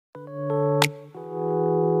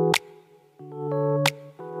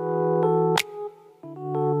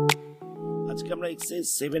আজকে আমরা এক্সারসাইজ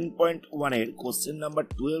 7.1 এর কোশ্চেন নাম্বার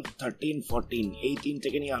 12, 13, 14 এই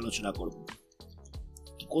তিনটাকে নিয়ে আলোচনা করব।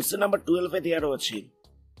 কোশ্চেন নাম্বার 12 এ দেয়া রয়েছে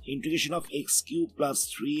integration of x cube plus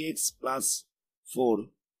 3x plus 4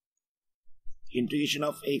 integration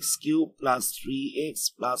of x cube plus 3x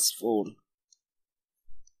plus 4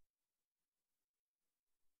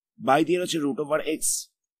 by দিয়ে রয়েছে রুট ওভার x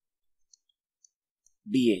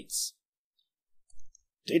dx।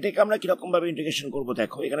 তো এটাকে আমরা কিরকম ভাবে ইন্টিগ্রেশন করবো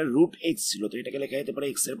দেখো, এখানে রুট এক্স ছিল, তো এটাকে লেখা যেতে পারে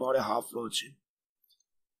এক্স এর পাওয়ারে হাফ রয়েছে।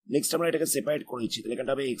 নেক্সট আমরা এটাকে সেপারেট করেছি, তাহলে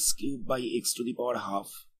এখানটা হবে x cube by x to the power half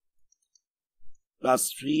plus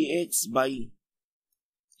 3x by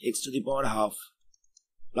x to the power half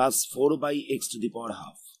plus 4 by x to the power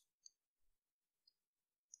half.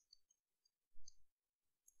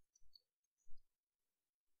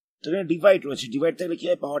 তো এখানে ডিভাইড রয়েছে, ডিভাইড থাকলে কি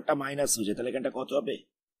হয়, পাওয়ারটা মাইনাস হয়ে যায়, তাহলে এখানটা কত হবে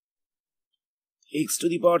x to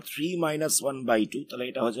the power 3 minus 1 by 2, তাহলে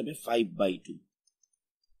এটা হয়ে যাবে 5 by 2।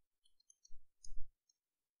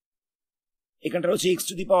 এখানটা হচ্ছে x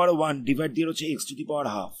to the power 1 divide দিয়ে হচ্ছে x to the power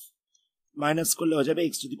half minus করলে হয়ে যাবে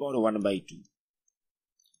x to the power 1 by 2।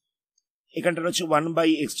 এখানটা হচ্ছে 1 by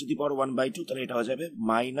x to the power 1 by 2, তাহলে এটা হয়ে যাবে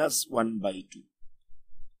মাইনাস 1 by 2।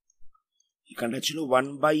 এখানটা ছিল 1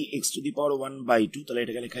 by x to the power 1 by 2, তাহলে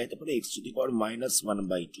এটাকে লেখা যেতে পারে x to the power minus 1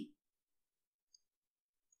 by 2।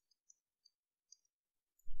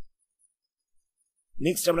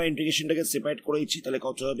 Next আমরা ইন্টিগ্রেশনটাকে সেপারেট করেছি, তাহলে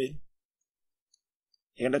কত হবে,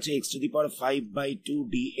 এখানটা হচ্ছে x to the power 5 by 2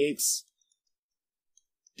 dx,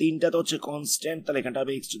 তিনটা তো হচ্ছে কনস্ট্যান্ট, তাহলে এখানটা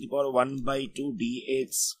হবে x to the power 1 by 2 dx,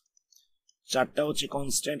 চারটা হচ্ছে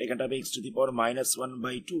কনস্ট্যান্ট, এখানটা হবে x to the power minus 1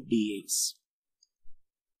 by 2 dx।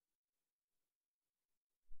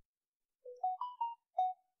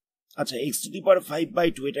 আচ্ছা, x to the power 5 by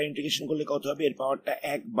 2 এটা ইন্টিগ্রেশন করলে কত হবে, এর পাওয়ারটা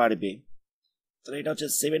 1 বাড়বে, তাহলে এটা হচ্ছে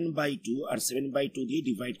 7 বাই 2 আর 7 বাই 2 দিয়ে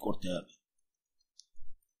ডিভাইড করতে হবে।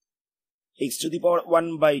 x to the power 1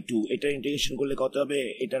 by 2 এটা ইন্টিগ্রেশন করলে কত হবে,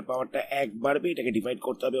 এটার পাওয়ারটা 1 বাড়বে, এটাকে ডিভাইড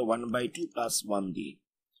করতে হবে 1 বাই 2 প্লাস 1 দিয়ে,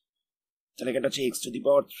 তাহলে এটা হচ্ছে x to the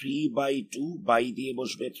power 3 by 2 by দিয়ে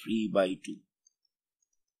বসবে 3 বাই 2।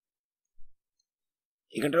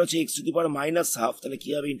 এখানটা হচ্ছে x to the power minus half, তাহলে কি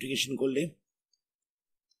হবে ইন্টিগ্রেশন করলে,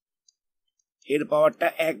 এর পাওয়ারটা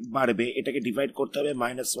 1 বাড়বে, এটাকে ডিভাইড করতে হবে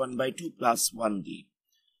মাইনাস 1 বাই 2 প্লাস 1 দিয়ে,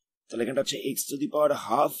 তাহলে এখানটা হচ্ছে x to the power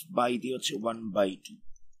half by দিয়ে হচ্ছে 1 বাই 2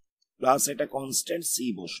 প্লাস এটা কনস্ট্যান্ট c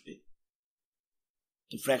বসবে।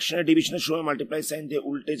 তো ফ্র্যাকশনের ডিভিশনের সময় মাল্টিপ্লাই সাইন দিয়ে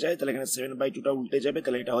উল্টে যায়, তাহলে এখানে 7 বাই 2টা উল্টে যাবে,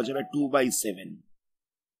 তাহলে এটা হয়ে যাবে 2 বাই 7।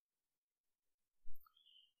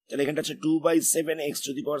 তাহলে এখানটা হচ্ছে 2 by 7 x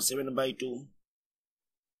to the power 7 by 2,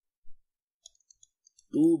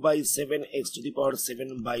 2 by 7 x to the power 7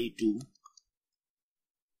 by 2।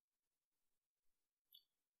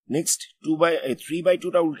 Next 3 by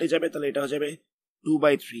 2টা উল্টে যাবে, তাহলে এটা হয়ে যাবে 2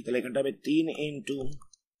 বাই 3, তাহলে এখানটা হবে 3 ইন্টু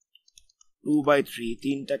 2 বাই 3,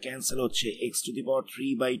 3টা ক্যান্সেল হচ্ছে, x to the power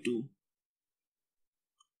 3 by 2।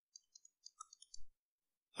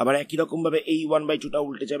 আবার একই রকম ভাবে এই 1 বাই 2টা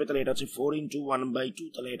উল্টে যাবে, তাহলে এটা হচ্ছে 4 ইন্টু 1 বাই 2,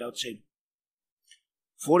 তাহলে এটা হচ্ছে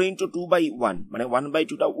 4 ইন্টু 2 বাই 1, মানে 1 বাই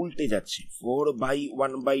 2টা উল্টে যাচ্ছে, 4 বাই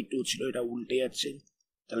 1 বাই 2 ছিল, এটা উল্টে যাচ্ছে,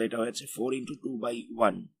 তাহলে এটা হচ্ছে 4 ইন্টু 2 বাই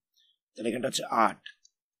 1, তাহলে এখানটা হচ্ছে 8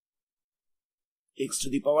 x to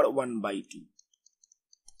the power 1 by 2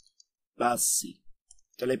 plus c,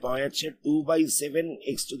 তাহলে পাওয়া যাচ্ছে 2 by 7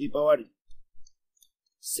 x to the power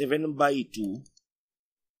 7 by 2,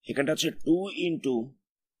 এখানটা হচ্ছে 2 into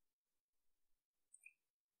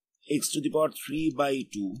x to the power 3 by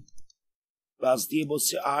 2 plus দিয়ে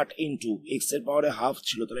বসছে 8 ইন্টু x এর পাওয়ারে হাফ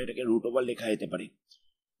ছিল, তাহলে এটাকে রুট ওভার লেখা যেতে পারে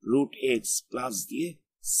রুট x প্লাস দিয়ে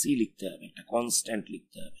c লিখতে হবে, একটা কনস্ট্যান্ট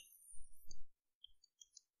লিখতে হবে।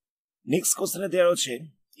 নেক্সট কোশ্চেনে দেওয়া হচ্ছে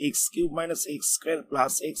x cube minus x square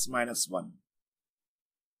plus x minus 1,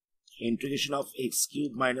 integration of x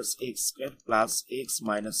cube minus x square plus x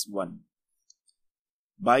minus 1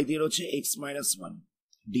 by দিয়ে হচ্ছে x minus 1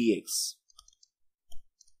 dx।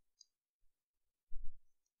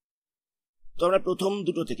 তো আমরা প্রথম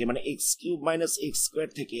দুটো থেকে মানে x cube minus x square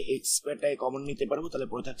থেকে x স্কয়ারটাকে কমন নিতে পারবো, তাহলে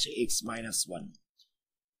পড়ে থাকছে x মাইনাস 1,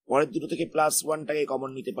 পরের দুটো থেকে প্লাস 1টাকে কমন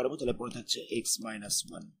নিতে পারবো, তাহলে পড়ে থাকছে x মাইনাস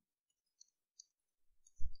 1।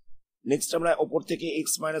 নেক্সট আমরা উপর থেকে x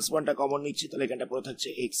মাইনাস 1টা কমন নিচ্ছি, তাহলে এখানটা পড়ে থাকছে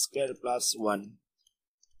x স্কয়ার প্লাস 1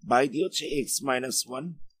 বাই দিয়ে হচ্ছে x minus 1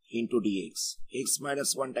 into dx, x minus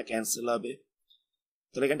 1টা cancel হবে,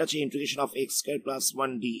 তাহলে এখানটা হচ্ছে integration of x square plus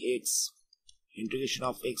 1 dx, integration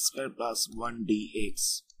of x square plus 1 dx।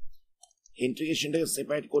 ইন্টিগ্রেশনটাকে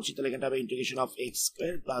separate করছি, তাহলে এখানটা হবে integration of x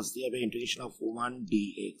square plus দিয়ে হবে integration of 1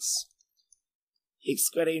 dx। x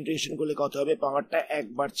স্কয়ারে integration করলে কত হবে, পাওয়ারটা 1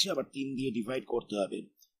 বাড়ছে, আবার 3 দিয়ে ডিভাইড করতে হবে,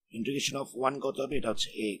 ইন্টিগ্রেশন অফ 1 কত হবে, এটা হচ্ছে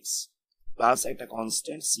x প্লাস একটা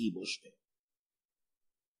কনস্ট্যান্ট সি বসবে।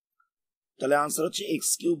 তাহলে আনসার হচ্ছে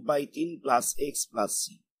x³/3 plus x plus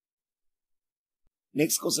C.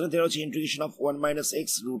 Next কোশ্চেনে দেওয়া হচ্ছে integration of 1 minus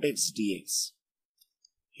x root x dx.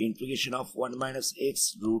 Integration of 1 minus x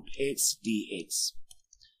root x dx.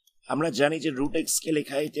 আমরা জানি যে রুট এক্স কে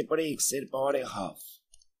লেখা যেতে পারে এক্স এর পাওয়ারে হাফ।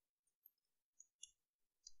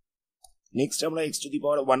 নেক্সট আমরা x টু দি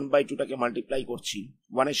পাওয়ার 1/2 টাকে মাল্টিপ্লাই করছি,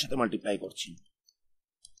 1 এর সাথে মাল্টিপ্লাই করছি,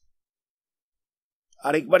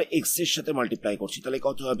 আরেকবার x এর সাথে মাল্টিপ্লাই করছি, তাহলে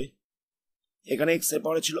কত হবে? এখানে x এর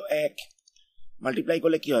পাওয়ারে ছিল 1, মাল্টিপ্লাই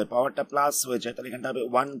করলে কি হয়? পাওয়ারটা প্লাস হয়ে যায়, তাহলে এখানটা হবে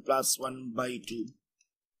 1 প্লাস 1/2,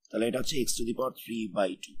 তাহলে এটা হচ্ছে x to the power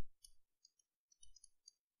 3/2।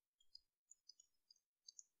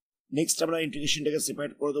 Next আমরা ইন্টিগ্রেশনটাকে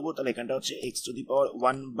সেপারেট করে দেবো, তাহলে এখানটা হচ্ছে x to the power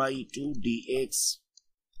 1/2 dx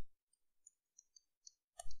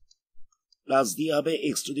plus দিয়ে হবে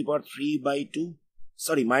x to the power 3/2,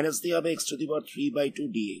 sorry minus দিয়ে হবে x to the power 3/2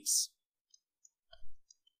 dx।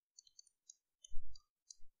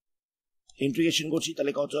 Integration করছি,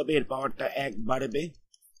 তাহলে কত হবে? এর পাওয়ারটা 1 বাড়বে,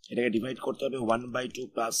 এটাকে ডিভাইড করতে হবে 1/2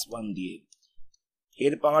 প্লাস 1 দিয়ে।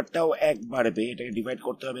 এর পাওয়ারটাও 1 বাড়বে, এটাকে ডিভাইড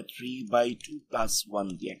করতে হবে 3/2 প্লাস 1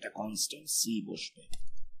 দিয়ে, একটা কনস্ট্যান্ট সি বসবে।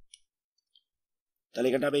 তাহলে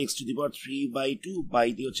এখানটা হবে x to the power 3/2 by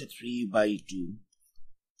দিয়ে হচ্ছে 3/2,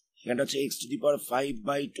 এখানটা হচ্ছে x to the power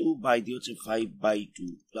 5/2 by দিয়ে হচ্ছে 5/2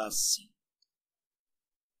 প্লাস সি।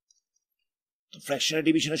 তো ফ্র্যাকশনাল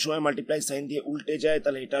ডিভিশনের সময় মাল্টিপ্লাই সাইন দিয়ে উল্টে যায়,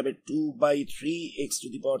 তাহলে এটা হবে 2/3 x টু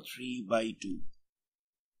দি পাওয়ার 3/2।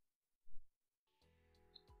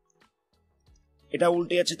 এটা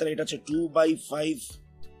উল্টে যাচ্ছে, তাহলে এটা হচ্ছে 2/5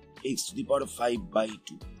 x to the power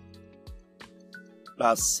 5/2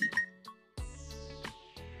 plus C.